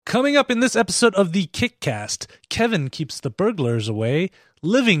Coming up in this episode of the Kickcast, Kevin keeps the burglars away,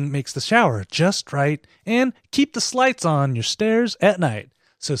 living makes the shower just right, and keep the slights on your stairs at night.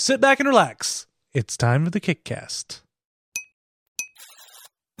 So sit back and relax. It's time for the Kickcast.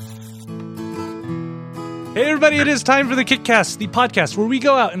 Hey everybody, it is time for the Kickcast, the podcast where we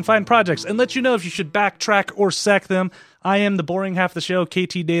go out and find projects and let you know if you should backtrack or sack them. I am the boring half of the show,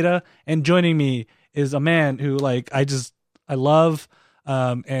 KT Data, and joining me is a man who I love,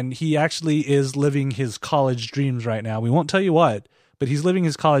 and he actually is living his college dreams right now. We won't tell you what, but he's living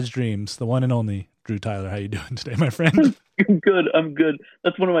his college dreams, the one and only Drew Tyler. How you doing today, my friend? I'm good.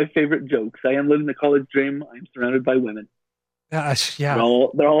 That's one of my favorite jokes. I am living the college dream. I'm surrounded by women. Yeah. They're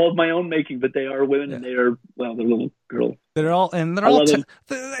all of my own making, but they are women, and they're little girls. To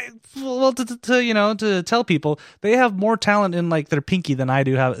tell people, they have more talent in like their pinky than I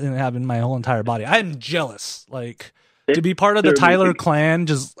do have in my whole entire body. I'm jealous. To be part of the Tyler clan,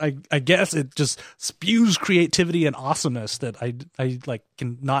 I guess it just spews creativity and awesomeness that I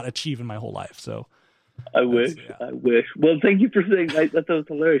can not achieve in my whole life. So I wish. Well, thank you for saying that. That was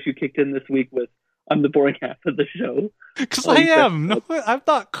hilarious. You kicked in this week with I'm the boring half of the show. Because I am. No, I'm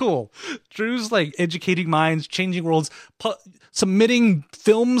not cool. Drew's educating minds, changing worlds, submitting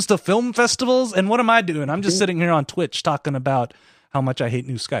films to film festivals. And what am I doing? I'm just sitting here on Twitch talking about how much I hate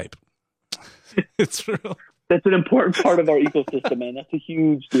new Skype. It's real. That's an important part of our ecosystem, man. That's a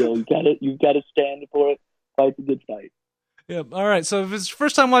huge deal. You've got to stand for it. Fight the good fight. Yeah. All right. So if it's your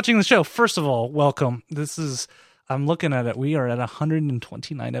first time watching the show, first of all, welcome. I'm looking at it. We are at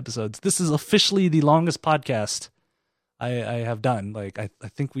 129 episodes. This is officially the longest podcast I have done. I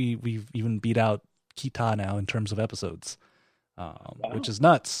think we've even beat out Kita now in terms of episodes, which is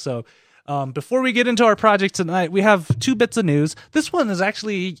nuts. So before we get into our project tonight, we have two bits of news. This one is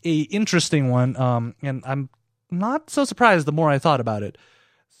actually a interesting one, and I'm not so surprised the more I thought about it.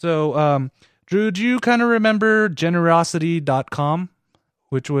 So, Drew, do you kind of remember Generosity.com,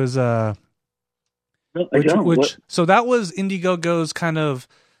 which was No, I don't. So that was Indiegogo's kind of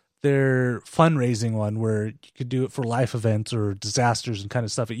their fundraising one where you could do it for life events or disasters and kind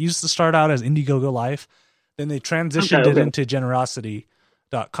of stuff. It used to start out as Indiegogo Life. Then they transitioned it into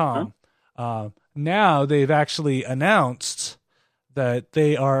Generosity.com. Now they've actually announced that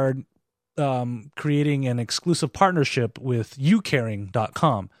they are creating an exclusive partnership with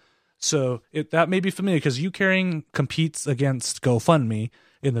YouCaring.com. So that may be familiar because YouCaring competes against GoFundMe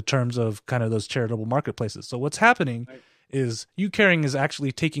in the terms of kind of those charitable marketplaces. So what's happening is YouCaring is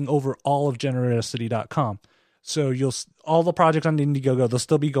actually taking over all of Generosity.com. So all the projects on Indiegogo, they'll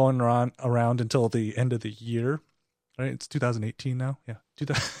still be going around until the end of the year. Right? It's 2018 now. Yeah.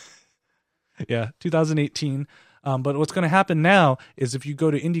 2018. But what's going to happen now is if you go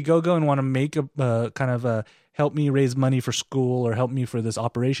to Indiegogo and want to make a kind of a help me raise money for school or help me for this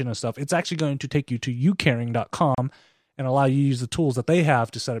operation and stuff, it's actually going to take you to YouCaring.com and allow you to use the tools that they have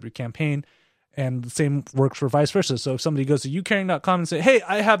to set up your campaign. And the same works for vice versa. So if somebody goes to YouCaring.com and say, hey,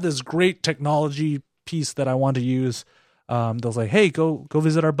 I have this great technology piece that I want to use, they'll say, hey, go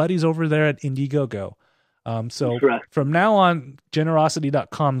visit our buddies over there at Indiegogo. So from now on,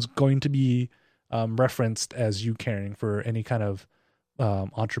 Generosity.com is going to be referenced as YouCaring for any kind of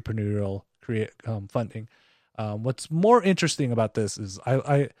entrepreneurial funding. What's more interesting about this is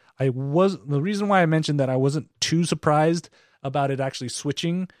the reason why I mentioned that I wasn't too surprised about it actually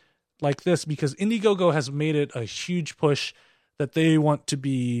switching like this, because Indiegogo has made it a huge push that they want to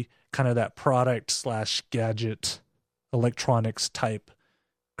be kind of that product/gadget electronics type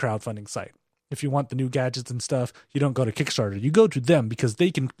crowdfunding site. If you want the new gadgets and stuff, you don't go to Kickstarter. You go to them because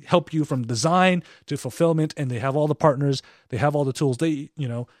they can help you from design to fulfillment, and they have all the partners. They have all the tools. They,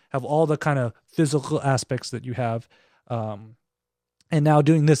 have all the kind of physical aspects that you have. And now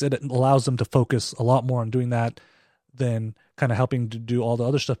doing this, it allows them to focus a lot more on doing that than kind of helping to do all the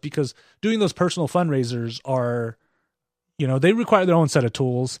other stuff, because doing those personal fundraisers are, they require their own set of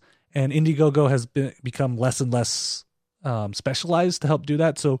tools, and Indiegogo has become less and less specialized to help do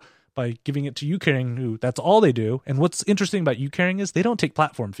that. So by giving it to YouCaring, that's all they do. And what's interesting about YouCaring is they don't take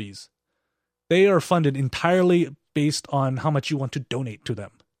platform fees. They are funded entirely based on how much you want to donate to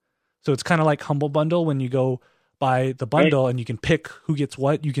them. So it's kind of like Humble Bundle when you go buy the bundle and you can pick who gets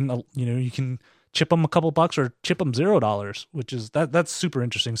what. You can, you can chip them a couple bucks or chip them $0, which is that's super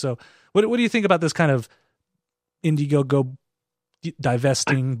interesting. So what do you think about this kind of Indiegogo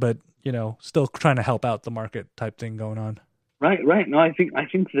divesting, but still trying to help out the market type thing going on? Right. No, I think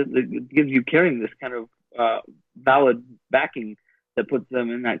that it gives YouCaring this kind of valid backing that puts them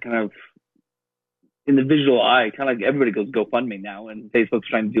in that kind of in the visual eye, kind of like everybody goes GoFundMe now, and Facebook's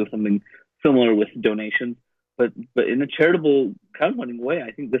trying to do something similar with donations. but in a charitable crowdfunding way,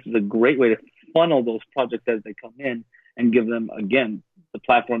 I think this is a great way to funnel those projects as they come in and give them again the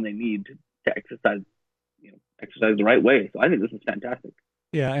platform they need to exercise the right way. So I think this is fantastic.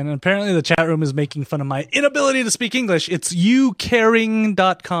 Yeah, and apparently the chat room is making fun of my inability to speak English. It's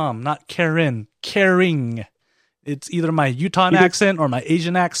youcaring.com, not Karen. Caring. It's either my Utah accent or my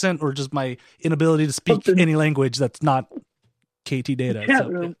Asian accent or just my inability to speak any language that's not KT data. Chat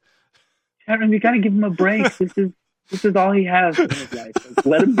room, you got to give him a break. This is all he has in his life.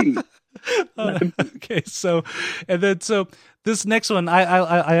 Let him be. Okay, so this next one,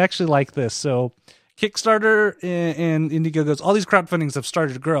 I actually like this. So Kickstarter and Indiegogo's, all these crowdfundings have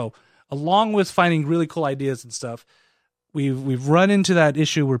started to grow, along with finding really cool ideas and stuff. We've run into that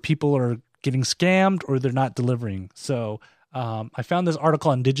issue where people are getting scammed or they're not delivering. So I found this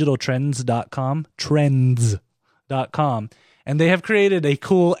article on digitaltrends.com, trends.com, and they have created a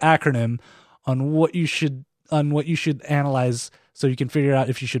cool acronym on what you should analyze so you can figure out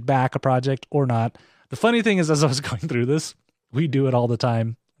if you should back a project or not. The funny thing is, as I was going through this, we do it all the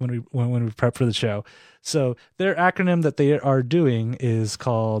time when we prep for the show. So their acronym that they are doing is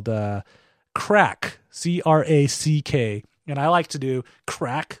called CRACK, CRACK, and I like to do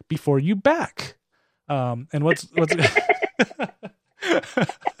crack before you back. And what's I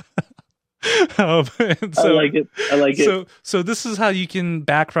like it. So this is how you can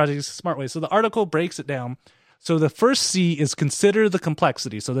back projects a smart way. So the article breaks it down. So the first C is consider the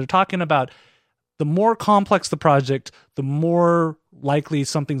complexity. So they're talking about the more complex the project, the more likely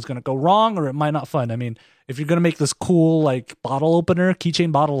something's going to go wrong or it might not fun. I mean, if you're going to make this cool like bottle opener,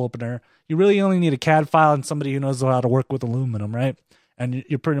 keychain bottle opener, you really only need a CAD file and somebody who knows how to work with aluminum, right? And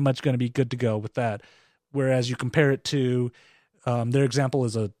you're pretty much going to be good to go with that. Whereas you compare it to their example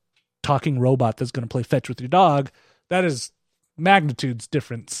is a talking robot that's going to play fetch with your dog. That is magnitudes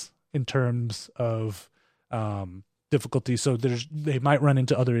difference in terms of difficulty. So they might run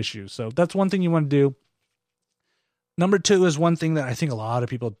into other issues. So that's one thing you want to do. Number 2 is one thing that I think a lot of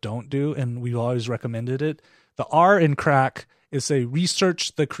people don't do, and we've always recommended it. The R in crack is say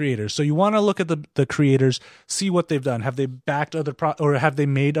research the creators. So you want to look at the creators, see what they've done. Have they backed other or have they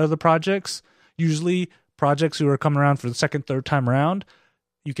made other projects? Usually projects who are coming around for the second, third time around,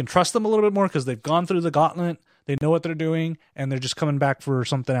 you can trust them a little bit more because they've gone through the gauntlet. They know what they're doing, and they're just coming back for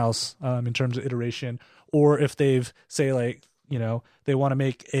something else in terms of iteration. Or if they've, say, like, they want to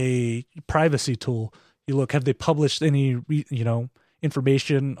make a privacy tool, you look, have they published any,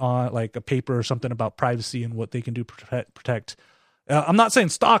 information on like a paper or something about privacy and what they can do to protect. I'm not saying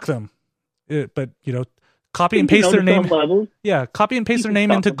stalk them, but, copy and paste their name. Yeah, copy and paste their name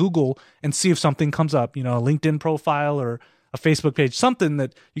into Google and see if something comes up, a LinkedIn profile or a Facebook page, something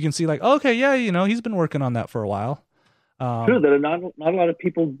that you can see like, okay, yeah, he's been working on that for a while. True, that not a lot of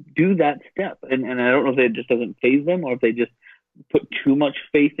people do that step, and I don't know if it just doesn't faze them or if they just put too much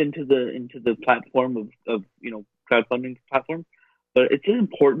faith into the platform of crowdfunding platform. But it's an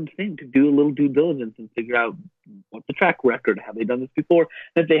important thing to do a little due diligence and figure out what's the track record. Have they done this before?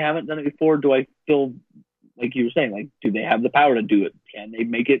 And if they haven't done it before, do I feel like you were saying, like, do they have the power to do it? Can they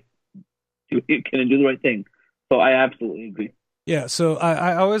make it? Can they do the right thing? So I absolutely agree. Yeah, so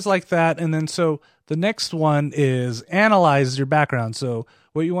I always like that. And then so the next one is analyze your background. So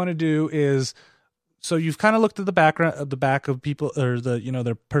what you want to do is, so you've kind of looked at the back of people or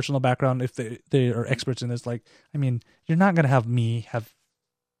their personal background if they are experts in this. Like, I mean, you're not going to have me have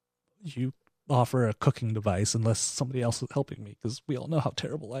you offer a cooking device unless somebody else is helping me, because we all know how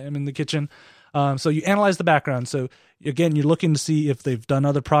terrible I am in the kitchen. So you analyze the background. So again, you're looking to see if they've done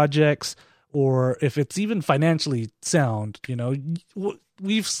other projects, or if it's even financially sound. Drew,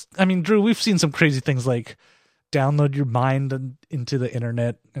 we've seen some crazy things like download your mind into the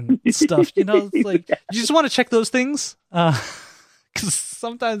internet and stuff. It's like you just want to check those things because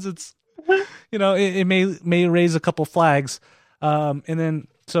sometimes it's it may raise a couple flags, and then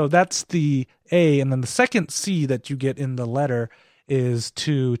so that's the A, and then the second C that you get in the letter is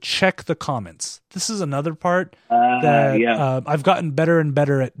to check the comments. This is another part that I've gotten better and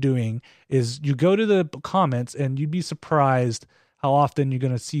better at doing, is you go to the comments and you'd be surprised how often you're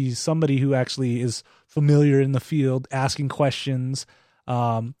going to see somebody who actually is familiar in the field asking questions.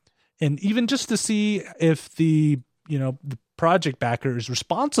 And even just to see if the project backer is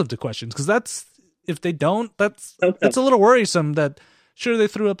responsive to questions. Cause if they don't, that's a little worrisome that sure they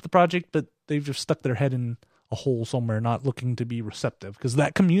threw up the project, but they've just stuck their head in a hole somewhere, not looking to be receptive, because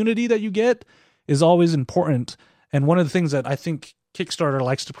that community that you get is always important. And one of the things that I think Kickstarter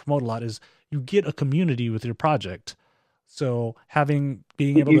likes to promote a lot is you get a community with your project. So being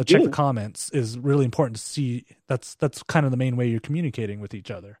able to check the comments is really important to see. That's kind of the main way you're communicating with each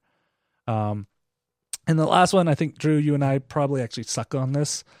other. And the last one, I think, Drew, you and I probably actually suck on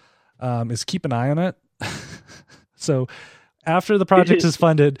this, is keep an eye on it. So after the project is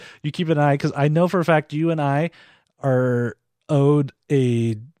funded, you keep an eye, because I know for a fact you and I are owed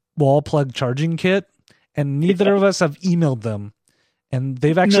a wall plug charging kit, and neither of us have emailed them. And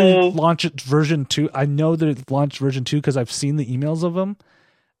they've actually launched version 2. I know that it's launched version 2 because I've seen the emails of them.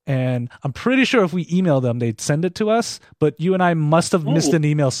 And I'm pretty sure if we email them, they'd send it to us. But you and I must have missed an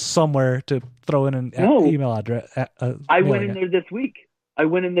email somewhere to throw in an email address. I went in there this week.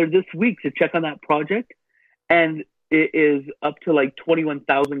 To check on that project. And it is up to like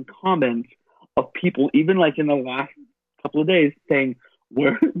 21,000 comments of people, even like in the last couple of days, saying,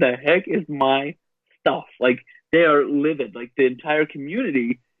 where the heck is my stuff? Like, they are livid. Like, the entire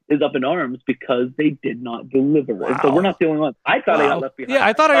community is up in arms because they did not deliver. Wow. And so we're not the only ones. I thought I got left behind. Yeah,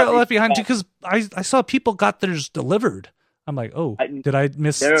 I thought I got left behind too, because I saw people got theirs delivered. I'm like, did I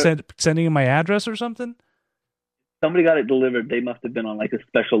miss sending in my address or something? Somebody got it delivered. They must have been on like a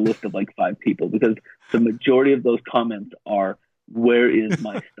special list of like 5 people, because the majority of those comments are, where is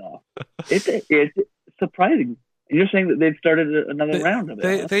my stuff? It's surprising. And you're saying that they've started another round of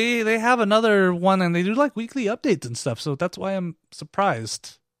it. They have another one, and they do like weekly updates and stuff. So that's why I'm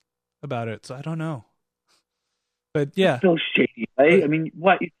surprised about it. So I don't know. But yeah. It's so shady, right? I mean,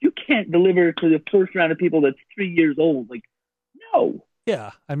 what? You can't deliver to the first round of people that's 3 years old. Like, no.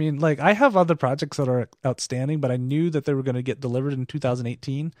 Yeah. I mean, like, I have other projects that are outstanding, but I knew that they were going to get delivered in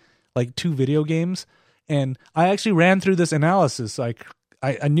 2018, like 2 video games. And I actually ran through this analysis. Like,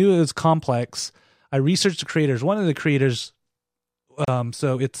 I knew it was complex. I researched the creators. One of the creators, one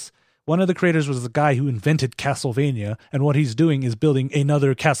of the creators was the guy who invented Castlevania, and what he's doing is building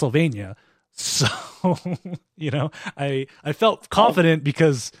another Castlevania. So, I felt confident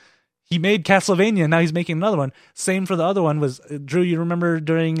because he made Castlevania, and now he's making another one. Same for the other one was, Drew, you remember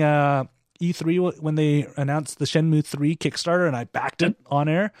during E3 when they announced the Shenmue 3 Kickstarter, and I backed it on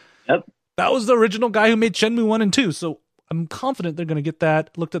air? Yep. That was the original guy who made Shenmue 1 and 2, so I'm confident they're going to get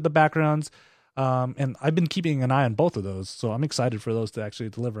that. Looked at the backgrounds, and I've been keeping an eye on both of those, so I'm excited for those to actually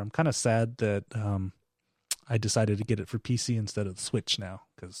deliver. I'm kind of sad that I decided to get it for PC instead of the Switch now,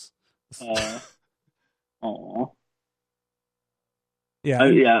 because... Yeah,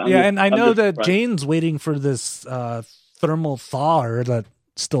 and I know that Jane's waiting for this thermal thaw that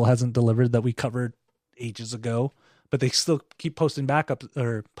still hasn't delivered, that we covered ages ago, but they still keep posting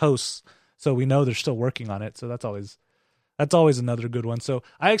posts, so we know they're still working on it. So that's always another good one. So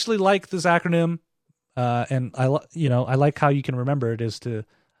I actually like this acronym, and I like how you can remember it is to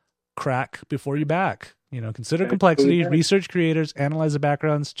crack before you back. Consider complexity, research creators, analyze the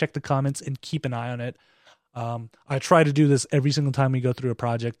backgrounds, check the comments, and keep an eye on it. I try to do this every single time we go through a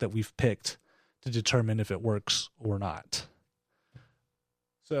project that we've picked to determine if it works or not.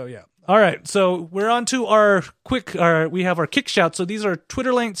 So, yeah. All right. So we're on to we have our kick shout. So these are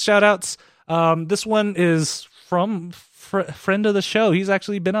Twitter length shout outs. This one is from friend of the show. He's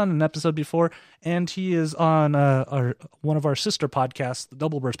actually been on an episode before, and he is on one of our sister podcasts, the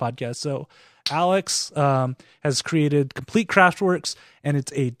Double Burst podcast. So Alex has created Complete Craftworks, and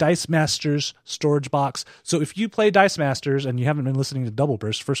it's a Dice Masters storage box. So if you play Dice Masters and you haven't been listening to Double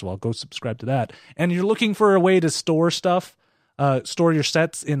Burst, first of all, go subscribe to that. And you're looking for a way to store stuff, store your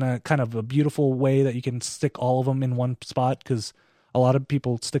sets in a kind of a beautiful way that you can stick all of them in one spot, because a lot of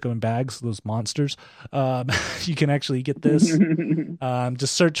people stick them in bags, those monsters. You can actually get this.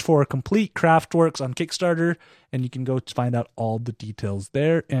 Just search for Complete Craftworks on Kickstarter, and you can go find out all the details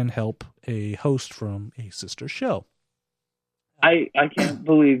there and help a host from a sister show. I can't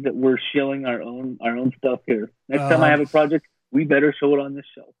believe that we're shilling our own stuff here. Next time I have a project, we better show it on this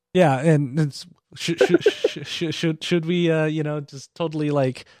show. Yeah, and it's, should we just totally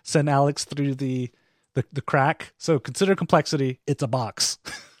like send Alex through the crack? So consider complexity. It's a box.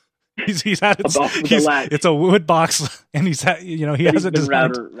 He's had it. It's a wood box, and he has it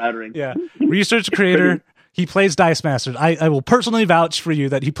designed. Routering. Yeah, research creator. He plays Dice Masters. I will personally vouch for you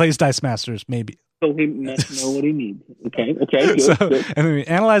that he plays Dice Masters. Maybe. So he must know what he needs. Okay, good. And then he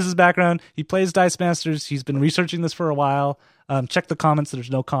analyzes his background. He plays Dice Masters. He's been researching this for a while. Check the comments.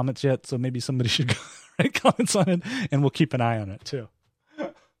 There's no comments yet, so maybe somebody should go write comments on it, and we'll keep an eye on it too.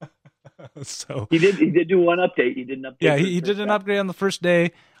 So he did do one update. He did an update. Yeah, he did an upgrade on the first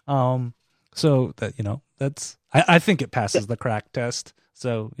day. So that that's I think it passes the crack test.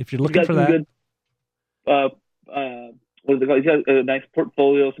 So if you're looking for that, good, what is it called? He's got a nice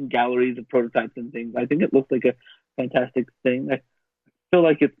portfolio, some galleries of prototypes and things. I think it looks like a fantastic thing. I feel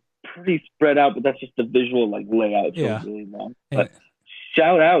like it's pretty spread out, but that's just the visual layout. Yeah, really long. But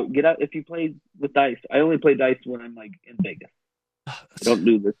shout out, get out if you play with dice. I only play dice when I'm in Vegas. I don't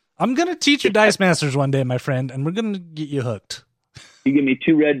do this. I'm gonna teach you Dice Masters one day, my friend, and we're gonna get you hooked. You give me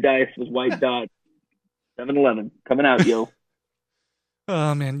 2 red dice with white dots. 7-Eleven coming out, yo.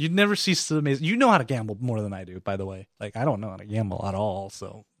 Oh man, you'd never cease to amaze. You know how to gamble more than I do, by the way. Like, I don't know how to gamble at all,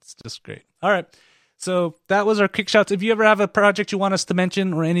 so it's just great. All right. So that was our kick shouts. If you ever have a project you want us to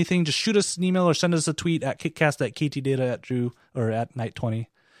mention or anything, just shoot us an email or send us a tweet at kickcast@ktdata@drew or at night20,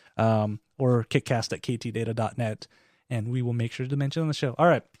 or kickcast@ktdata.net, and we will make sure to mention on the show. All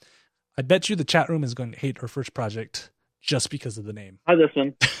right. I bet you the chat room is going to hate our first project just because of the name. How's this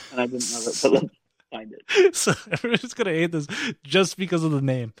one? And I didn't know that, but let's find it. So everyone's going to hate this just because of the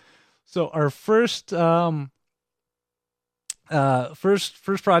name. So our first first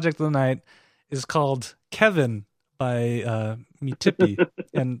project of the night is called Kevin by Me Tippy.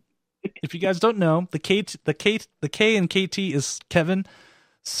 And if you guys don't know, the K in KT is Kevin.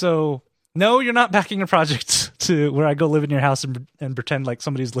 So no, you're not backing a project to where I go live in your house and pretend like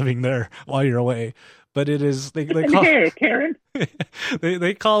somebody's living there while you're away. But it is they call Karen.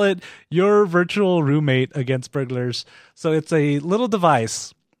 they call it Your Virtual Roommate Against Burglars. So it's a little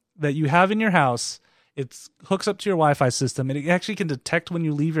device that you have in your house. It hooks up to your Wi-Fi system, and it actually can detect when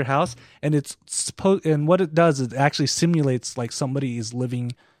you leave your house. And and what it does is it actually simulates like somebody is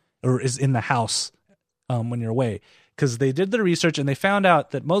living or is in the house when you're away. Because they did their research and they found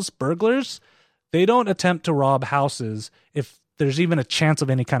out that most burglars, they don't attempt to rob houses if there's even a chance of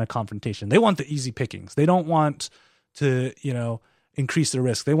any kind of confrontation. They want the easy pickings. They don't want to, increase the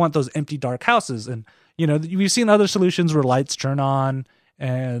risk. They want those empty, dark houses. And, we've seen other solutions where lights turn on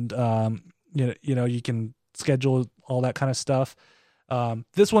and, you can schedule all that kind of stuff.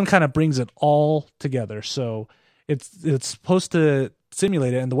 This one kind of brings it all together. So it's supposed to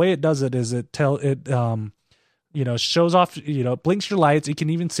simulate it. And the way it does it is shows off, blinks your lights. It can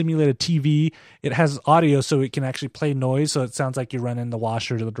even simulate a TV. It has audio, so it can actually play noise. So it sounds like you're running the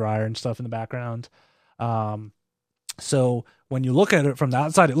washer to the dryer and stuff in the background. So when you look at it from the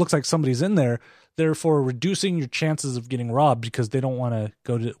outside, it looks like somebody's in there, therefore reducing your chances of getting robbed because they don't want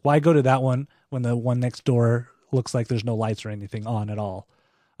to why go to that one when the one next door looks like there's no lights or anything on at all.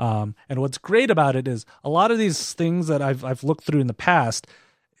 And what's great about it is a lot of these things that I've looked through in the past,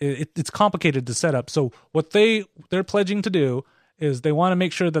 it's complicated to set up. So what they're pledging to do is they want to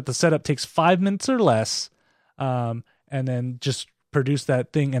make sure that the setup takes 5 minutes or less, and then just produce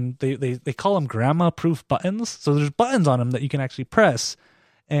that thing. And they call them grandma-proof buttons. So there's buttons on them that you can actually press,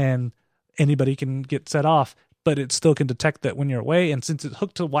 and anybody can get set off, but it still can detect that when you're away. And since it's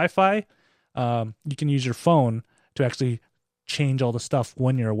hooked to Wi-Fi, you can use your phone to actually change all the stuff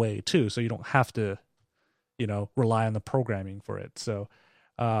when you're away too. So you don't have to, rely on the programming for it. So,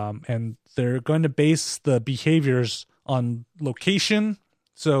 and they're going to base the behaviors on location.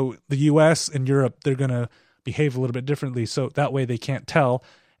 So the US and Europe, they're going to behave a little bit differently. So that way they can't tell.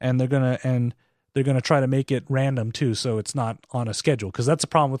 And they're going to try to make it random too. So it's not on a schedule. Cause that's a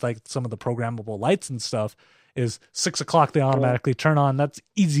problem with like some of the programmable lights and stuff is 6 o'clock, they automatically turn on. That's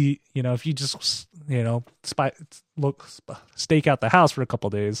easy. If you just, stake out the house for a couple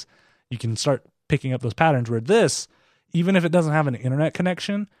of days, you can start picking up those patterns where this, even if it doesn't have an internet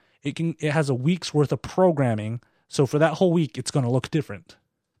connection, it has a week's worth of programming. So for that whole week, it's going to look different.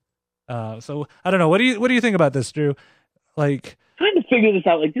 So I don't know. What do you think about this, Drew? Like, trying to figure this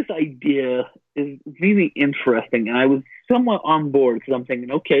out. Like, this idea is really interesting, and I was somewhat on board because I'm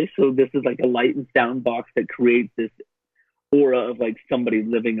thinking, okay, so this is like a light and sound box that creates this aura of like somebody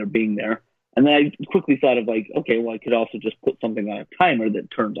living or being there. And then I quickly thought of like, okay, well, I could also just put something on a timer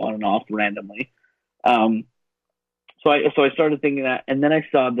that turns on and off randomly. So I started thinking that, and then I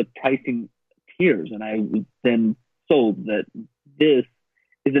saw the pricing tiers, and I was then sold that this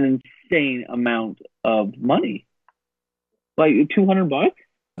is an insane amount of money, like $200. Is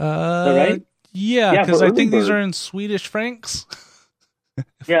that right? Yeah, because I think these are in Swedish francs.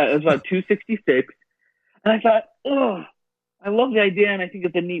 Yeah, it was about $266, and I thought, oh, I love the idea, and I think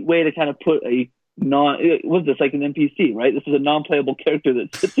it's a neat way to kind of put what's this, like an NPC, right? This is a non-playable character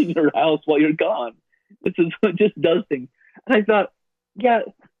that sits in your house while you're gone. This is what just does things. And I thought, yeah,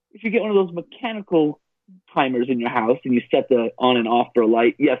 if you get one of those mechanical timers in your house and you set the on and off for a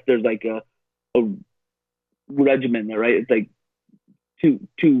light, yes, there's like a regimen there, right? It's like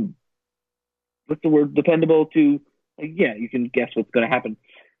too what's the word? Dependable to, like, yeah, you can guess what's going to happen.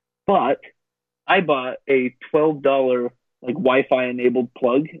 But I bought a $12 like Wi-Fi enabled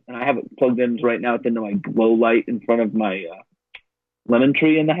plug, and I have it plugged in right now. It's into my glow light in front of my lemon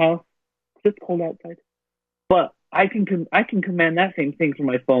tree in the house. It's cold outside, but I can command that same thing from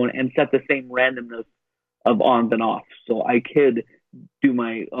my phone and set the same randomness of ons and offs. So I could do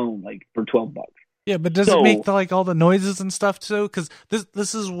my own, like, for $12. Yeah, but does it make like all the noises and stuff too? Because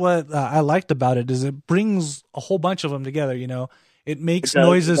this is what I liked about it is it brings a whole bunch of them together. It makes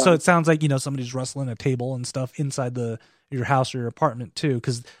noises, so it sounds like somebody's rustling a table and stuff inside your house or your apartment too.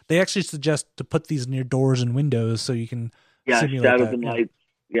 Because they actually suggest to put these near doors and windows so you can simulate shadows that. And lights.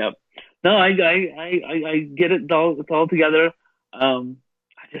 Yeah. No, I get it. It's all together. I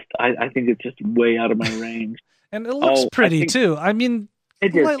think it's just way out of my range. And it looks pretty too. I mean,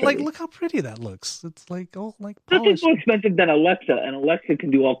 look how pretty that looks. It's like polished. Nothing's more expensive than Alexa, and Alexa can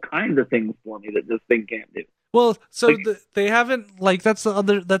do all kinds of things for me that this thing can't do. Well, so they haven't that's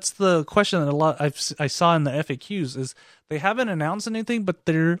the question that I saw in the FAQs is they haven't announced anything, but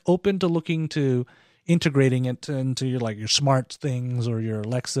they're open to looking to integrating it into your smart things or your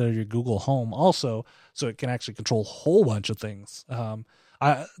Alexa or your Google Home also, so it can actually control a whole bunch of things.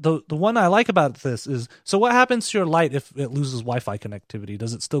 The one I like about this is, so what happens to your light if it loses Wi-Fi connectivity?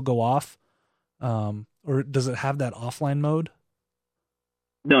 Does it still go off, or does it have that offline mode?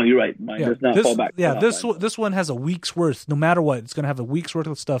 No, you're right. Mine does not fall back. Yeah, this one has a week's worth. No matter what, it's going to have a week's worth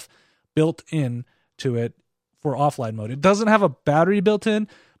of stuff built in to it for offline mode. It doesn't have a battery built in,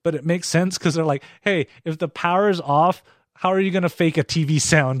 but it makes sense because they're like, hey, if the power is off, how are you going to fake a TV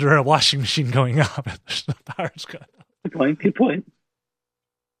sound or a washing machine going off if the power's gone off? Good point.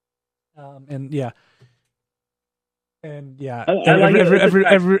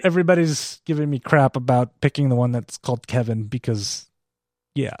 Everybody's giving me crap about picking the one that's called Kevin because,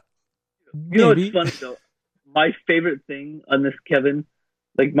 what's funny though? My favorite thing on this Kevin,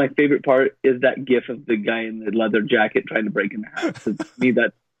 like my favorite part, is that GIF of the guy in the leather jacket trying to break in the house. To me,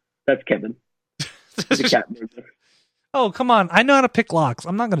 that's Kevin. The cat burglar. Oh, come on! I know how to pick locks.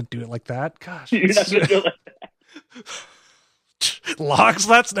 I'm not going to do it like that. Gosh. You're not going to do it like that. Locks?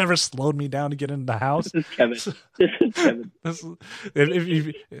 That's never slowed me down to get into the house. This is Kevin.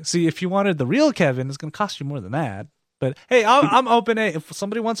 If you wanted the real Kevin, it's going to cost you more than that. But hey, I'm open. If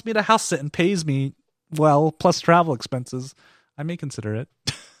somebody wants me to house sit and pays me well, plus travel expenses, I may consider it.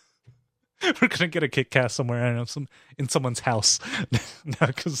 We're going to get a KitKat somewhere. I don't know, in someone's house.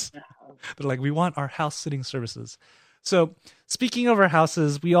 Because they're like, we want our house sitting services. So speaking of our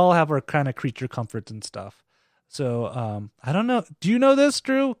houses, we all have our kind of creature comforts and stuff. So I don't know. Do you know this,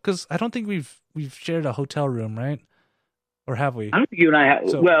 Drew? Because I don't think we've shared a hotel room, right? Or have we? I don't think you and I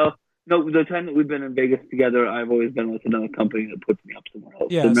have. Well, no. The time that we've been in Vegas together, I've always been with another company that puts me up somewhere else.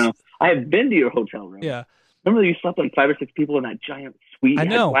 Yes. So now I have been to your hotel room. Yeah. Remember you slept like 5 or 6 people in that giant suite? I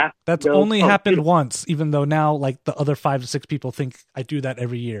know. That's only happened once, even though now like the other 5 to 6 people think I do that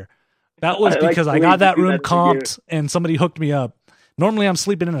every year. That was because I got that room comped and somebody hooked me up. Normally I'm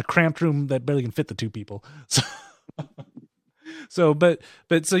sleeping in a cramped room that barely can fit the 2 people. So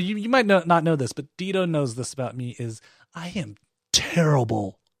you might not know this, but Dito knows this about me is I am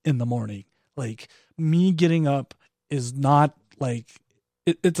terrible in the morning. Like me getting up is not like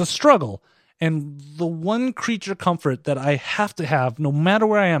it's a struggle. And the one creature comfort that I have to have no matter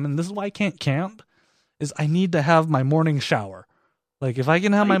where I am, and this is why I can't camp, is I need to have my morning shower. Like if I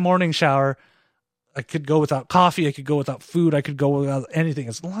can have my morning shower, I could go without coffee, I could go without food, I could go without anything.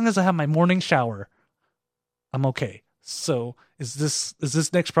 As long as I have my morning shower, I'm okay. So is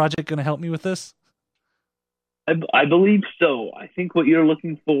this next project going to help me with this? I believe so. I think what you're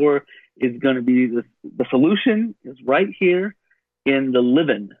looking for is going to be the solution is right here in the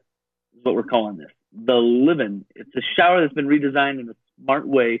live-in, is what we're calling this. The live-in. It's a shower that's been redesigned in a smart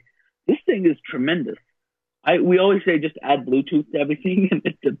way. This thing is tremendous. We always say just add Bluetooth to everything, and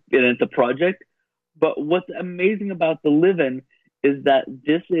it's a project. But what's amazing about the live-in is that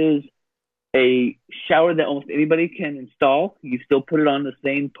this is a shower that almost anybody can install. You still put it on the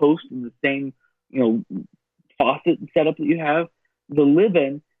same post and the same, faucet setup that you have. The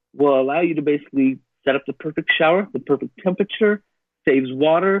live-in will allow you to basically set up the perfect shower, the perfect temperature, saves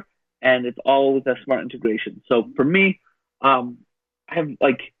water, and it's all with a smart integration. So for me, I have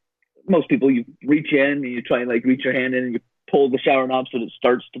like most people, you reach in and you try and like reach your hand in and you pull the shower knob so that it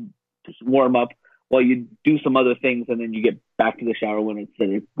starts to warm up while you do some other things, and then you get back to the shower when it's at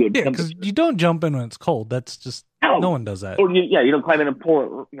a good temperature. Yeah, because you don't jump in when it's cold. That's just no one does that. Or you don't climb in and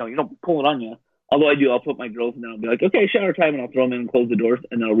pull it. You don't pull it on you. Although I do, I'll put my girls in there. I'll be like, okay, shower time, and I'll throw them in and close the doors,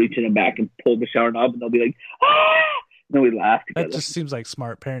 and they'll reach in and back and pull the shower knob, and they'll be like, ah! And then we laugh together. That just seems like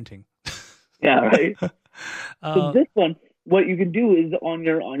smart parenting. Yeah, right. So this one, what you can do is on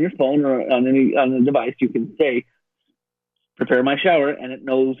your phone or on the device, you can say, prepare my shower, and it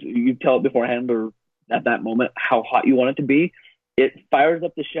knows, you tell it beforehand or at that moment how hot you want it to be. It fires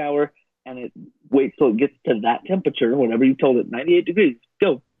up the shower and it waits till it gets to that temperature, whatever you told it, 98 degrees,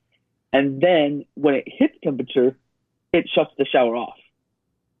 go. And then when it hits temperature, it shuts the shower off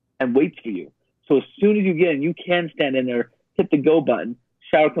and waits for you. So as soon as you get in, you can stand in there, hit the go button,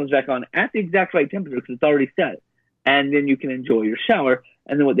 shower comes back on at the exact right temperature because it's already set, and then you can enjoy your shower.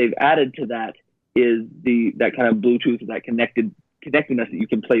 And then what they've added to that is that kind of Bluetooth, that connectedness that you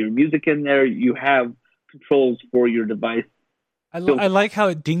can play your music in there. You have controls for your device. I like how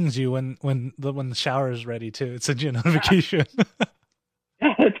it dings you when the shower is ready too. It sends you a notification.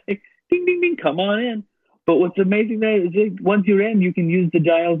 Yeah, it's like ding ding ding, come on in. But what's amazing there is once you're in, you can use the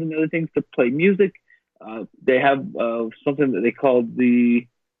dials and other things to play music. They have something that they call the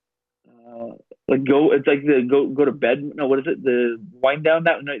go. It's like the go to bed. No, what is it? The wind down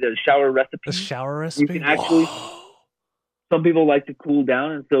that night. The shower recipe. The shower recipe. You can actually. Some people like to cool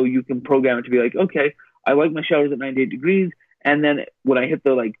down, and so you can program it to be like, okay, I like my showers at 98 degrees, and then when I hit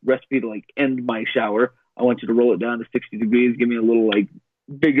the recipe to end my shower, I want you to roll it down to 60 degrees. Give me a little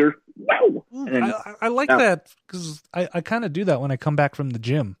bigger. Wow. I like that because I kind of do that when I come back from the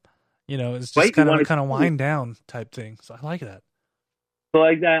gym. It's just kind of wind down type thing. So I like that. So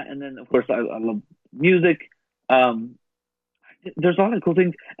like that, and then of course I love music. There's a lot of cool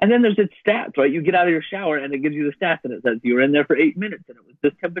things, and then there's its stats. Right, you get out of your shower, and it gives you the stats, and it says you were in there for 8 minutes, and it was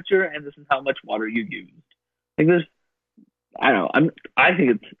this temperature, and this is how much water you used. I don't know. I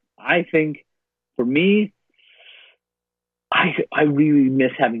think for me, I really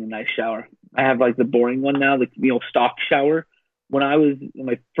miss having a nice shower. I have the boring one now, the stock shower. When I was in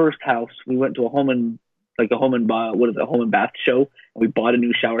my first house, we went to a home and bath show, and we bought a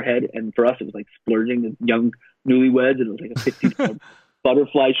new shower head. And for us, it was splurging as young newlyweds, and it was a $50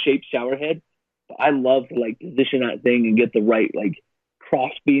 butterfly shaped shower head. But I love to position that thing and get the right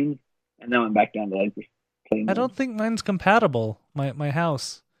cross beams. And now I'm back down to just plain. I don't think mine's compatible. My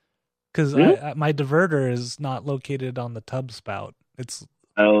house. Because really? my diverter is not located on the tub spout. It's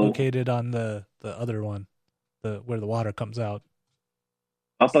located on the other one, where the water comes out.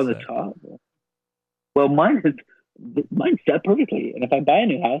 Up on the top. Well, mine's set perfectly, and if I buy a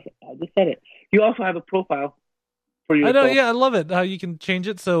new house, I'll just set it. You also have a profile for yourself. I know, yeah, I love it how you can change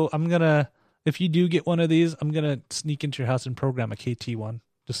it. So I'm gonna, if you do get one of these, I'm gonna sneak into your house and program a KT one.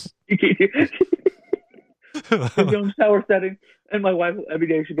 Just his own shower setting. And my wife every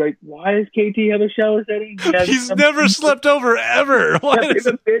day she'd be like, "Why does KT have a shower setting? He's never slept over ever. Why has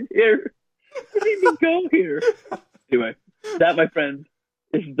he been here? He didn't even go here." Anyway, that, my friend,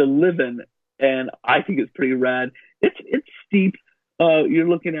 is the living, and I think it's pretty rad. It's steep. You're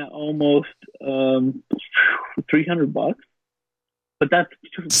looking at almost $300, but that's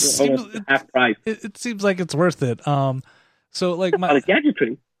almost half price. It seems like it's worth it. So my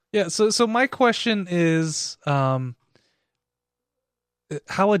gadgetry. Yeah. So my question is,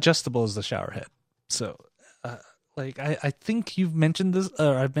 how adjustable is the shower head? So, I think you've mentioned this,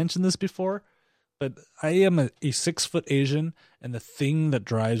 or I've mentioned this before, but I am a 6-foot Asian, and the thing that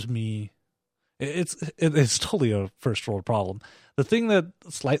drives me, it's totally a first world problem. The thing that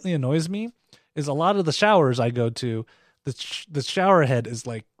slightly annoys me is a lot of the showers I go to, the shower head is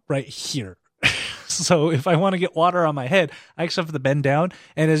right here. So if I want to get water on my head, I actually have to bend down.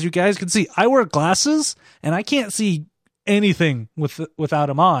 And as you guys can see, I wear glasses, and I can't see anything without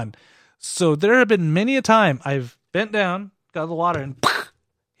them on. So there have been many a time I've bent down, got the water, and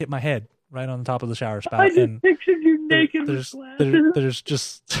hit my head right on the top of the shower spout. I just pictured you naked with glasses. There's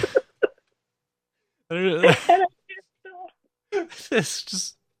just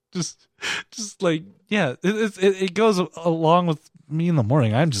it's just yeah. It goes along with me in the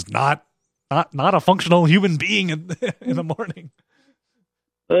morning. I'm just not a functional human being in the morning.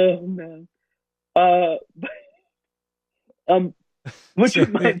 Oh man. Which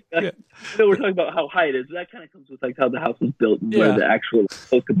reminds me, so we're talking about how high it is. That kind of comes with how the house was built and where the actual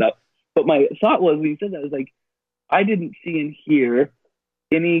hook about. But my thought was when you said that, I was I didn't see in here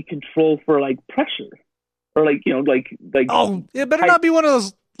any control for pressure or oh, it better not be one of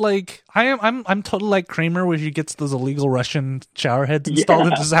those. I'm totally like Kramer, where he gets those illegal Russian shower heads installed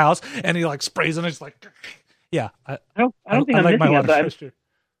into his house, and he sprays them. And it's yeah. I don't think I'm missing it, but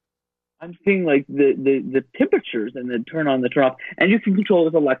I'm seeing the temperatures and the turn on, the turn off, and you can control it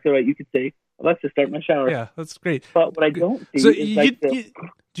with Alexa, right? You could say, "Alexa, start my shower." Yeah, that's great. But what I don't see is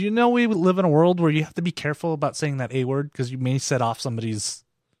do you know we live in a world where you have to be careful about saying that A word because you may set off somebody's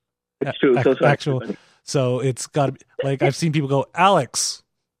actual. So it's got to be I've seen people go, "Alex,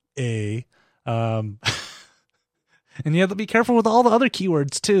 A," and you have to be careful with all the other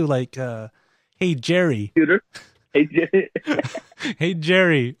keywords too, "Hey Jerry," computer. Hey Jerry, "Hey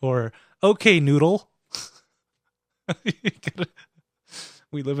Jerry," or "Okay Noodle."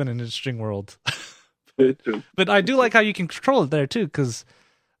 We live in an interesting world. But I do like how you can control it there too, because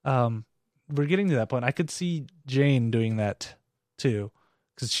we're getting to that point. I could see Jane doing that too,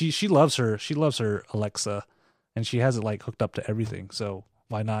 because she loves her Alexa, and she has it like hooked up to everything. So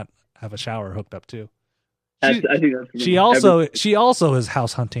why not have a shower hooked up too? I think that's She also is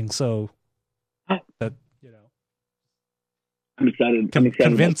house hunting, so that I'm excited.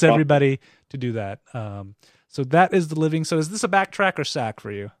 Convince everybody to do that. So that is the living. So is this a backtrack or sack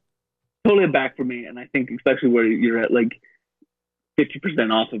for you? Totally a back for me, and I think especially where you're at like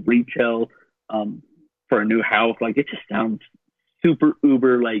 50% off of retail for a new house. Like it just sounds super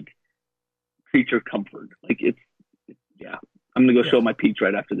uber like creature comfort. Like it's yeah. I'm gonna go show my peach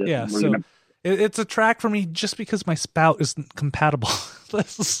right after this. Yeah, so it's a track for me just because my spout isn't compatible.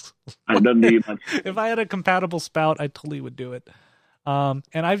 I don't need much. If I had a compatible spout, I totally would do it. And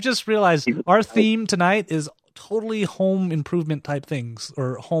I've just realized our theme tonight is totally home improvement type things,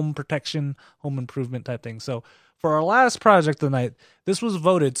 or home protection, home improvement type things. So for our last project of the night, this was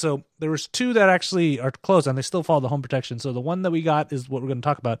voted. So there was 2 that actually are close, and they still follow the home protection. So the one that we got is what we're going to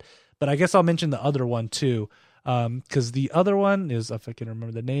talk about. But I guess I'll mention the other one too, because the other one is, if I can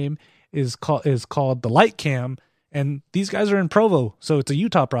remember the name, is called the Light Cam, and these guys are in Provo, so it's a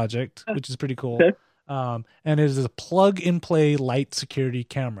Utah project, which is pretty cool. Okay. And it is a plug-and-play light security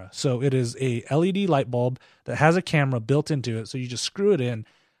camera. So it is a LED light bulb that has a camera built into it. So you just screw it in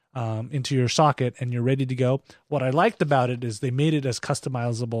into your socket, and you're ready to go. What I liked about it is they made it as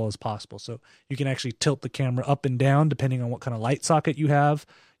customizable as possible. So you can actually tilt the camera up and down depending on what kind of light socket you have.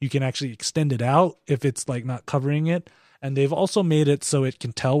 You can actually extend it out if it's like not covering it. And they've also made it so it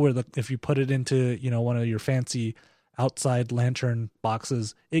can tell if you put it into, one of your fancy outside lantern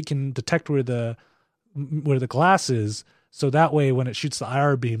boxes, it can detect where the glass is. So that way, when it shoots the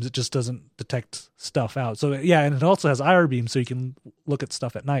IR beams, it just doesn't detect stuff out. So yeah, and it also has IR beams, so you can look at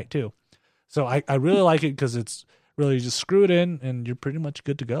stuff at night too. So I really like it because it's really just screw it in and you're pretty much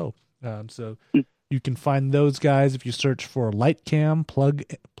good to go. So you can find those guys if you search for Light Cam plug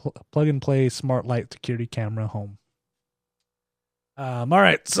and play smart light security camera home. All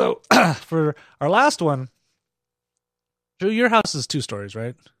right, so for our last one, Drew, your house is 2 stories,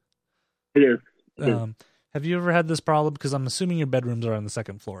 right? It is. Have you ever had this problem? Because I'm assuming your bedrooms are on the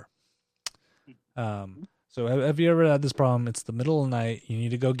 2nd floor. So have you ever had this problem? It's the middle of the night. You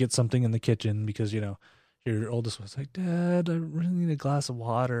need to go get something in the kitchen because, your oldest one's like, Dad, I really need a glass of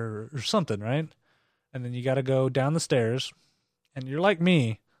water or something, right? And then you got to go down the stairs, and you're like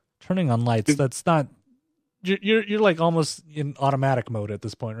me, turning on lights. That's not... You're like almost in automatic mode at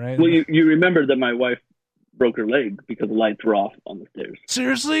this point, right? Well, you remember that my wife broke her leg because the lights were off on the stairs.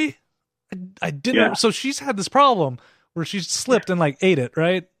 Seriously? I didn't. Yeah. So she's had this problem where she slipped and like ate it,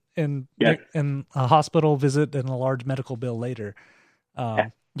 right? And and a hospital visit and a large medical bill later.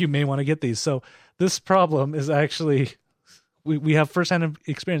 You may want to get these. So this problem is actually we have firsthand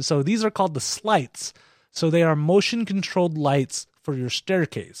experience. So these are called the slights. So they are motion controlled lights for your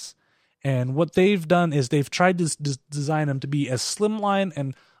staircase. And what they've done is they've tried to design them to be as slimline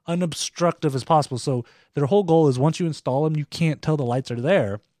and unobstructive as possible. So their whole goal is once you install them, you can't tell the lights are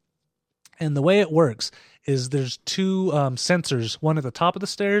there. And the way it works is there's 2 sensors, one at the top of the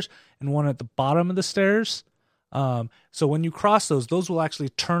stairs and one at the bottom of the stairs. So when you cross those will actually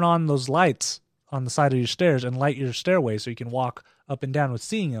turn on those lights on the side of your stairs and light your stairway so you can walk up and down with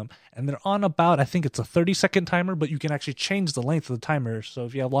seeing them. And they're on about, I think it's a 30-second timer, but you can actually change the length of the timer. So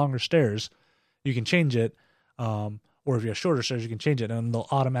if you have longer stairs, you can change it. Or if you have shorter stairs, you can change it, and they'll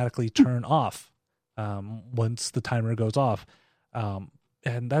automatically turn off once the timer goes off. And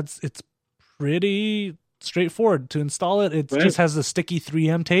it's pretty straightforward to install it. It just has the sticky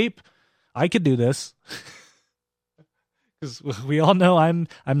 3M tape. I could do this. Because we all know I'm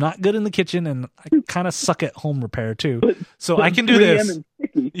not good in the kitchen, and I kind of suck at home repair too. So I can do this.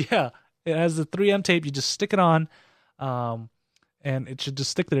 Yeah, it has the 3M tape. You just stick it on, and it should just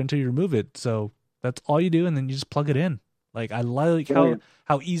stick there until you remove it. So that's all you do, and then you just plug it in. Like I like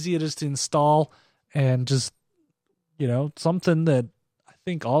how easy it is to install, and just something that I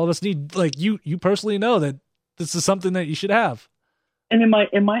think all of us need. Like you personally know that this is something that you should have. And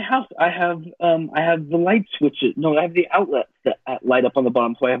in my house, I have the light switches. No, I have the outlets that light up on the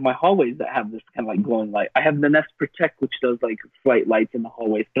bottom. So I have my hallways that have this kind of like glowing light. I have the Nest Protect, which does like flight lights in the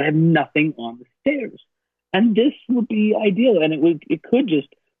hallways, but I have nothing on the stairs. And this would be ideal. And it could just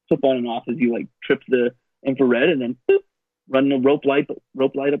flip on and off as you like trip the infrared and then boop, run the rope light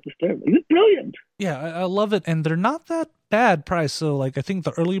up the stairs. Like, it's brilliant. Yeah, I love it. And they're not that bad price. So like I think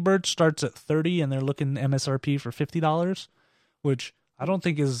the early bird starts at $30 and they're looking MSRP for $50, which I don't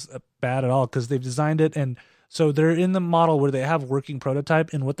think is bad at all because they've designed it. And so they're in the model where they have working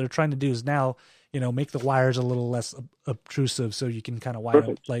prototype. And what they're trying to do is now, make the wires a little less obtrusive so you can kind of wire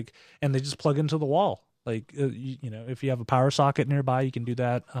them and they just plug into the wall. Like, if you have a power socket nearby, you can do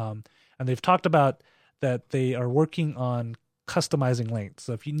that. And they've talked about that they are working on customizing lengths.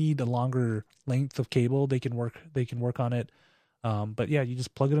 So if you need a longer length of cable, they can work on it. But yeah, you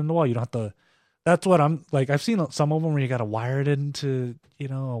just plug it in the wall. You don't have to. That's what I'm like. I've seen some of them where you got to wire it into,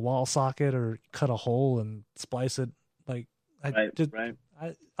 a wall socket or cut a hole and splice it. Like,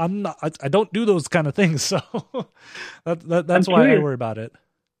 I'm not. I don't do those kind of things. So that's why I worry about it.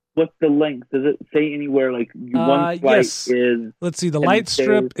 What's the length? Does it say anywhere like one flight is? Let's see. The light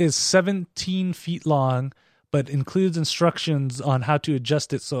strip is 17 feet long, but includes instructions on how to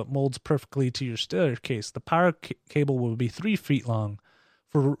adjust it so it molds perfectly to your staircase. The power cable will be 3 feet long.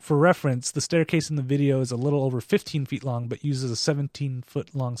 For reference, the staircase in the video is a little over 15 feet long, but uses a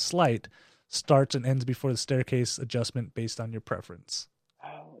 17-foot long slight. Starts and ends before the staircase adjustment based on your preference.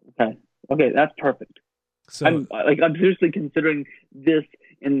 Okay, that's perfect. So I'm seriously considering this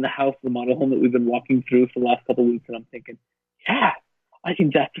in the house, the model home that we've been walking through for the last couple of weeks, and I'm thinking, yeah, I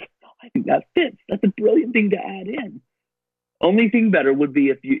think that fits. That's a brilliant thing to add in. Only thing better would be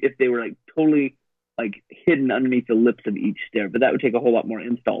if they were like totally like hidden underneath the lips of each stair, but that would take a whole lot more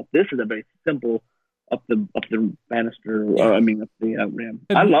install. This is a very simple up the banister, up the ramp.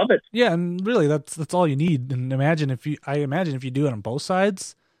 I love it. Yeah, and really that's all you need. And I imagine if you do it on both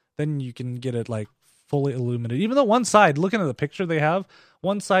sides, then you can get it like fully illuminated. Even though one side, looking at the picture they have,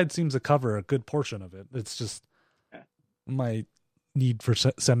 one side seems to cover a good portion of it. It's just my need for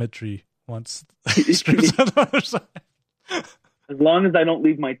symmetry once strips on the other side. As long as I don't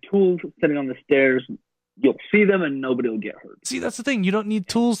leave my tools sitting on the stairs, you'll see them and nobody will get hurt. See, that's the thing. You don't need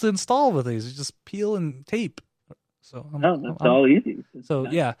tools to install with these. You just peel and tape. So that's all easy. So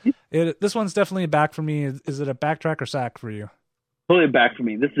yeah, this one's definitely a back for me. Is it a backtrack or sack for you? Totally back for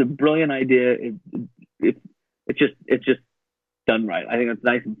me. This is a brilliant idea. It's just done right. I think it's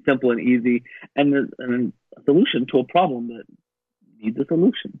nice and simple and easy, and a solution to a problem that needs a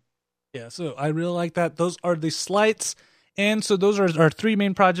solution. Yeah, so I really like that. Those are the slights, and so those are our three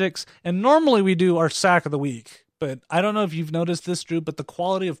main projects. And normally we do our sack of the week, but I don't know if you've noticed this, Drew, but the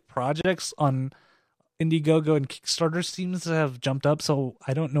quality of projects on Indiegogo and Kickstarter seems to have jumped up. So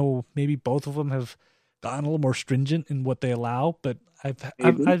I don't know, maybe both of them have gotten a little more stringent in what they allow, but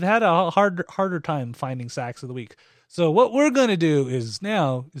I've had a harder time finding sacks of the week. So what we're going to do is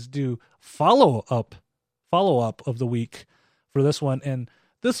do follow up of the week for this one. And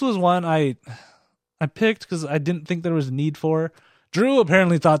this was one I picked because I didn't think there was a need for. Drew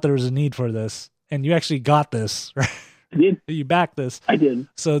apparently thought there was a need for this, and you actually got this, right? I did. You backed this. I did.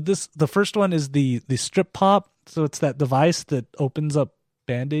 So the first one is the strip pop. So it's that device that opens up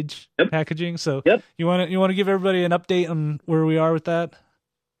bandage packaging. So you want to give everybody an update on where we are with that?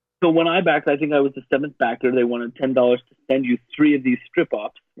 So when I backed, I think I was the seventh backer. They wanted $10 to send you 3 of these strip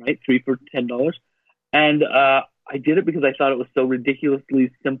ops, right? 3 for $10. And I did it because I thought it was so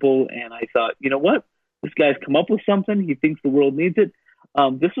ridiculously simple. And I thought, you know what? This guy's come up with something. He thinks the world needs it.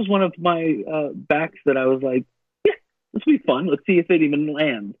 This was one of my backs that I was like, yeah, this will be fun. Let's see if it even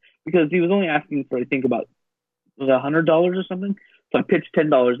lands. Because he was only asking for, I think, about $100 or something. So I pitched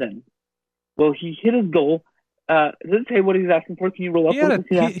 $10 in. Well, he hit his goal. Does it say what he's asking for? Can you roll up? He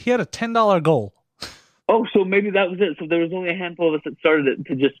had a $10 goal. Oh, so maybe that was it. So there was only a handful of us that started it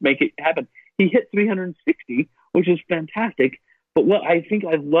to just make it happen. He hit 360, which is fantastic. But what I think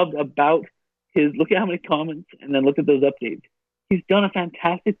I've loved about his, look at how many comments and then look at those updates. He's done a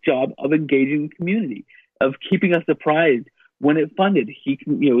fantastic job of engaging the community, of keeping us surprised when it funded. He,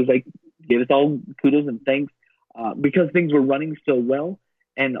 it was like, gave us all kudos and thanks because things were running so well.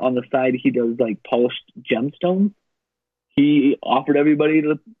 And on the side, he does like polished gemstones. He offered everybody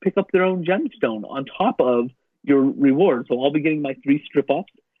to pick up their own gemstone on top of your reward. So I'll be getting my 3 strip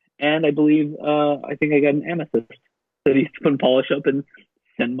offs. And I believe, I think I got an amethyst that he's going to polish up and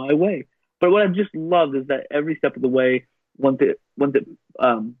send my way. But what I've just loved is that every step of the way, once it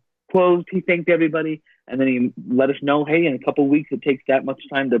closed, he thanked everybody. And then he let us know, hey, in a couple of weeks, it takes that much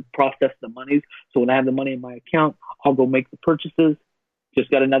time to process the monies. So when I have the money in my account, I'll go make the purchases. Just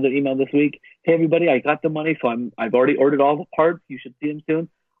got another email this week. Hey, everybody, I got the money, so I've already ordered all the parts. You should see them soon.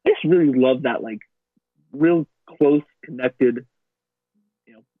 I just really love that, like, real close, connected,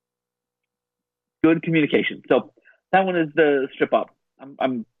 good communication. So that one is the strip up.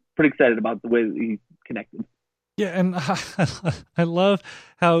 I'm pretty excited about the way that he connected. Yeah, and I love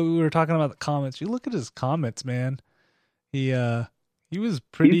how we were talking about the comments. You look at his comments, man. He was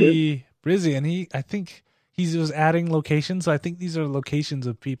pretty busy, and I think he was adding locations. So I think these are locations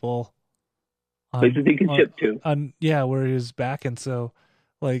of people. Places he can ship to. Where he was back, and so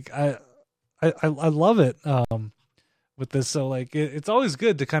like I love it with this. So like it's always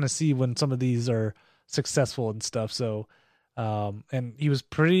good to kind of see when some of these are successful and stuff. So, and he was,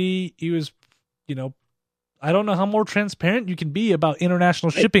 you know, I don't know how more transparent you can be about international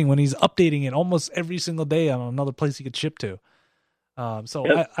shipping when he's updating it almost every single day on another place he could ship to. So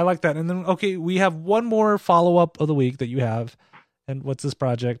Yep. I like that. And then, okay, we have one more follow-up of the week that you have. And what's this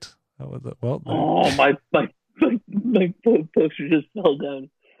project? Well, Oh, my poster just fell down.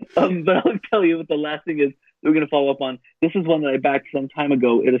 But I'll tell you what the last thing is we're going to follow up on. This is one that I backed some time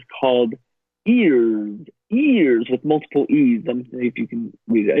ago. It is called Ears with multiple E's. Let me see if you can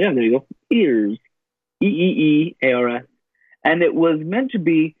read it. Yeah, there you go. Ears. EEEARS. And it was meant to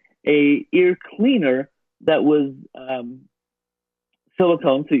be a ear cleaner that was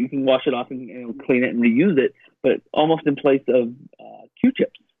silicone, so you can wash it off and clean it and reuse it, but almost in place of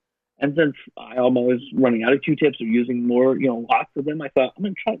Q-tips. And since I'm always running out of Q-tips or using more, lots of them, I thought, I'm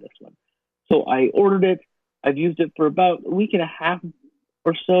going to try this one. So I ordered it. I've used it for about a week and a half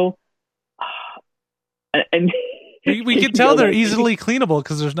or so. And we can tell they're easily cleanable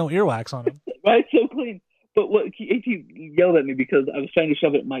because there's no earwax on them. Right, so clean. But what AT yelled at me because I was trying to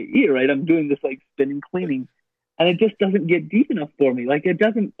shove it in my ear, right? I'm doing this like spinning cleaning, and it just doesn't get deep enough for me. Like, it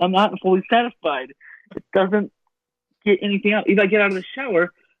doesn't, I'm not fully satisfied. It doesn't get anything out. If I get out of the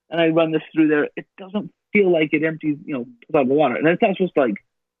shower and I run this through there, it doesn't feel like it empties, pulls out the water. And it's not supposed to like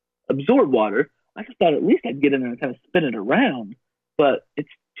absorb water. I just thought at least I'd get in there and kind of spin it around, but it's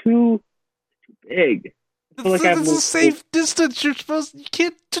too big. It's a safe distance. You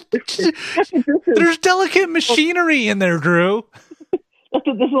can't. There's delicate machinery in there, Drew. That's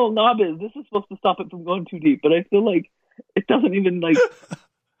what this little knob is. This is supposed to stop it from going too deep, but I feel like it doesn't even get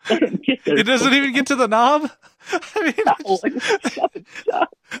there. It doesn't even get to the knob.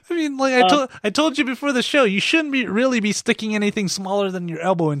 I told you before the show, you shouldn't really be sticking anything smaller than your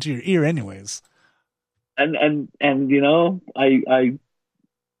elbow into your ear, anyways. And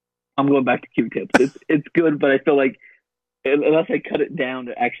I'm going back to Q-tips. It's good, but I feel like unless I cut it down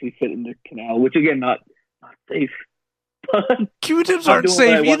to actually fit in the canal, which again, not safe. But Q-tips aren't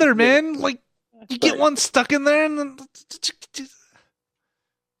safe either, man. Like, you get one stuck in there, and then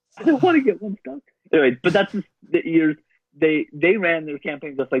I don't want to get one stuck. Anyway, but that's just the ears. They ran their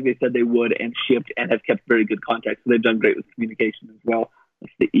campaign just like they said they would, and shipped, and have kept very good contact. So they've done great with communication as well.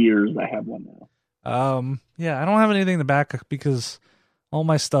 That's the ears. I have one now. Yeah, I don't have anything to back because all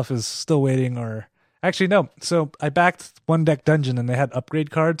my stuff is still waiting, or actually no. So I backed One Deck Dungeon and they had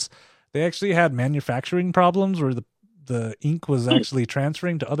upgrade cards. They actually had manufacturing problems where the ink was actually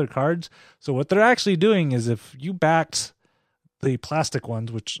transferring to other cards. So what they're actually doing is if you backed the plastic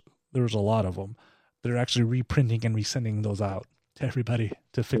ones, which there was a lot of them, they're actually reprinting and resending those out to everybody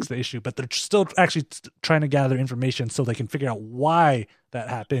to fix the issue. But they're still actually trying to gather information so they can figure out why that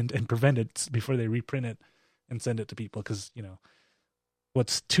happened and prevent it before they reprint it and send it to people. Because,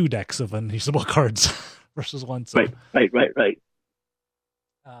 what's 2 decks of unusable cards versus one? So. Right.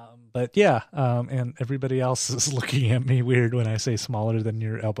 But yeah, and everybody else is looking at me weird when I say smaller than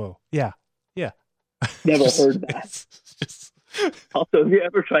your elbow. Yeah. Never heard that. Also, have you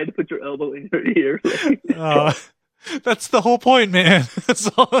ever tried to put your elbow in your ear? That's the whole point, man. That's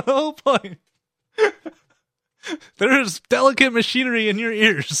the whole point. There's delicate machinery in your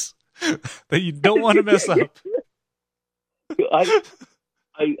ears that you don't want to mess up. I'll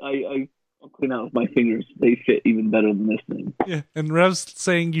clean out with my fingers. They fit even better than this thing. Yeah, and Rev's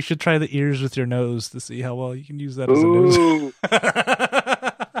saying you should try the ears with your nose to see how well you can use that as a nose.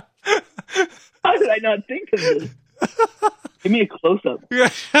 How did I not think of this? Give me a close-up. Yeah,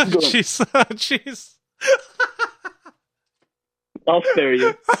 jeez. I'll spare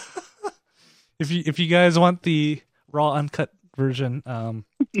you. If you guys want the raw uncut version,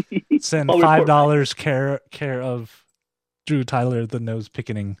 send $5 care of Drew Tyler, the nose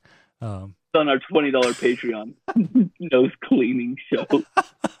picketing. On our $20 Patreon nose cleaning show.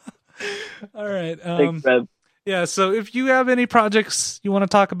 All right. Thanks, Rev. Yeah, so if you have any projects you want to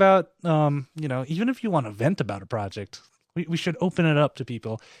talk about, even if you want to vent about a project, we should open it up to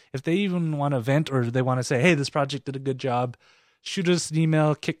people. If they even want to vent or they want to say, hey, this project did a good job, shoot us an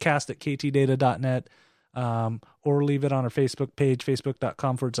email, kickcast@ktdata.net, or leave it on our Facebook page,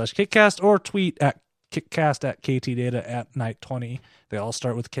 facebook.com/kickcast, or tweet at kickcast@ktdata at night20. They all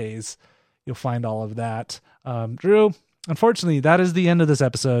start with K's. You'll find all of that. Drew, unfortunately, that is the end of this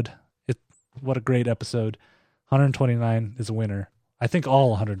episode. What a great episode. 129 is a winner. I think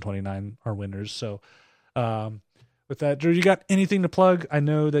all 129 are winners. So with that, Drew, you got anything to plug? I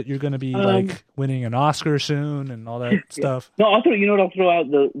know that you're going to be winning an Oscar soon and all that stuff. No, I'll throw out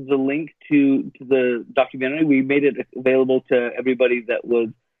the link to the documentary. We made it available to everybody that was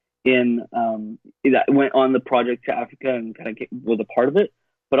that went on the project to Africa and kind of was a part of it.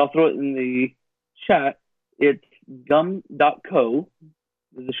 But I'll throw it in the chat, it's gum.co.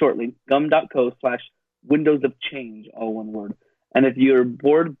 This is a short link, gum.co/Windows of Change, all one word. And if you're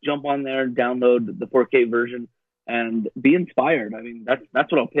bored, jump on there, download the 4K version, and be inspired. I mean,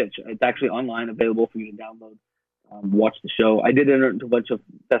 that's what I'll pitch. It's actually online, available for you to download. Watch the show. I did enter it into a bunch of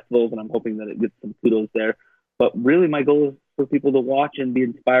festivals, and I'm hoping that it gets some kudos there. But really, my goal is for people to watch and be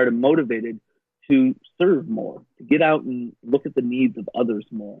inspired and motivated to serve more, to get out and look at the needs of others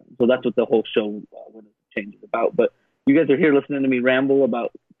more. So that's what the whole show, Windows of Change, is about. But you guys are here listening to me ramble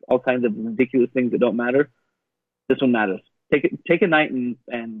about all kinds of ridiculous things that don't matter. This one matters. Take a night and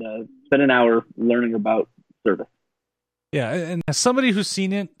spend an hour learning about service. Yeah, and as somebody who's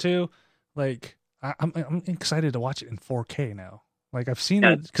seen it too, like I'm excited to watch it in 4K now. Like I've seen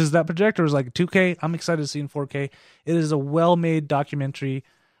it because that projector was like 2K. I'm excited to see it in 4K. It is a well-made documentary.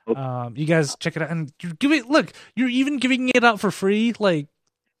 You guys check it out, and you're even giving it out for free. Like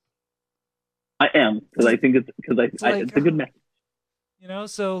I am, because I think it's a good message. You know,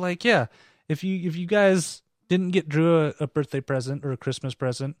 so like yeah, if you guys didn't get Drew a birthday present or a Christmas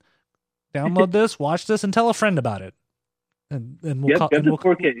present, download this, watch this, and tell a friend about it. And we'll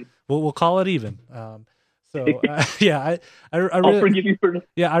call it even. Yeah, I'll forgive you for.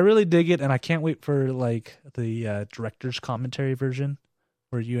 Yeah, I really dig it, and I can't wait for like the director's commentary version,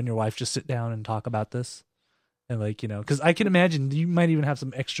 where you and your wife just sit down and talk about this, and like because I can imagine you might even have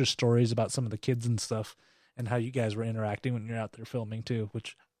some extra stories about some of the kids and stuff, and how you guys were interacting when you're out there filming too.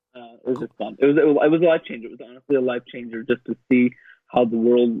 Which it was just fun. It was a life changer. It was honestly a life changer just to see how the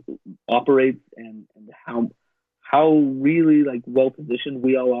world operates and how really like well positioned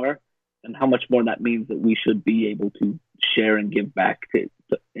we all are, and how much more that means that we should be able to share and give back to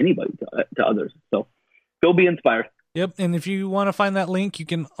anybody, to others. So go be inspired. Yep. And if you want to find that link, you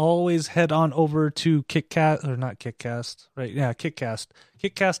can always head on over to Kickcast, or not Kickcast, right? Yeah, Kickcast,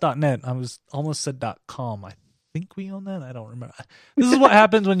 kickcast.net. I was almost said .com. I think we own that. I don't remember. This is what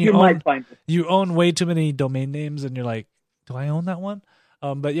happens when you own way too many domain names, and you're like, do I own that one?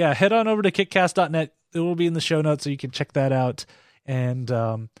 But yeah, head on over to kickcast.net. It will be in the show notes, so you can check that out. And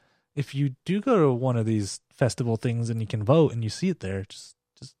if you do go to one of these festival things and you can vote and you see it there, just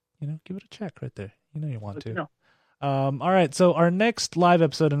give it a check right there. You want to. All right, so our next live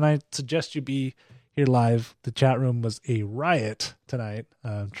episode, and I suggest you be here live. The chat room was a riot tonight,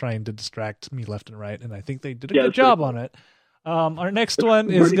 trying to distract me left and right, and I think they did a good job on it. Our next one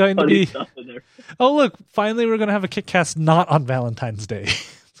is going to be. Oh look! Finally, we're going to have a Kickcast not on Valentine's Day.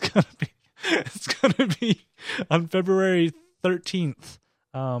 It's gonna be on February 13th.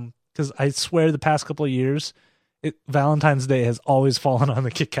 Because I swear the past couple of years, Valentine's Day has always fallen on the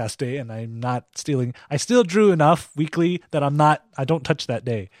Kickcast day, and I'm not stealing. I still drew enough weekly that I don't touch that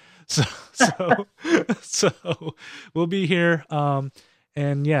day. So we'll be here.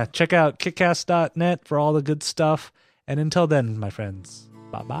 And yeah, check out kickcast.net for all the good stuff. And until then, my friends,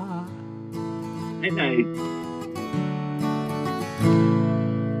 bye-bye. Good night.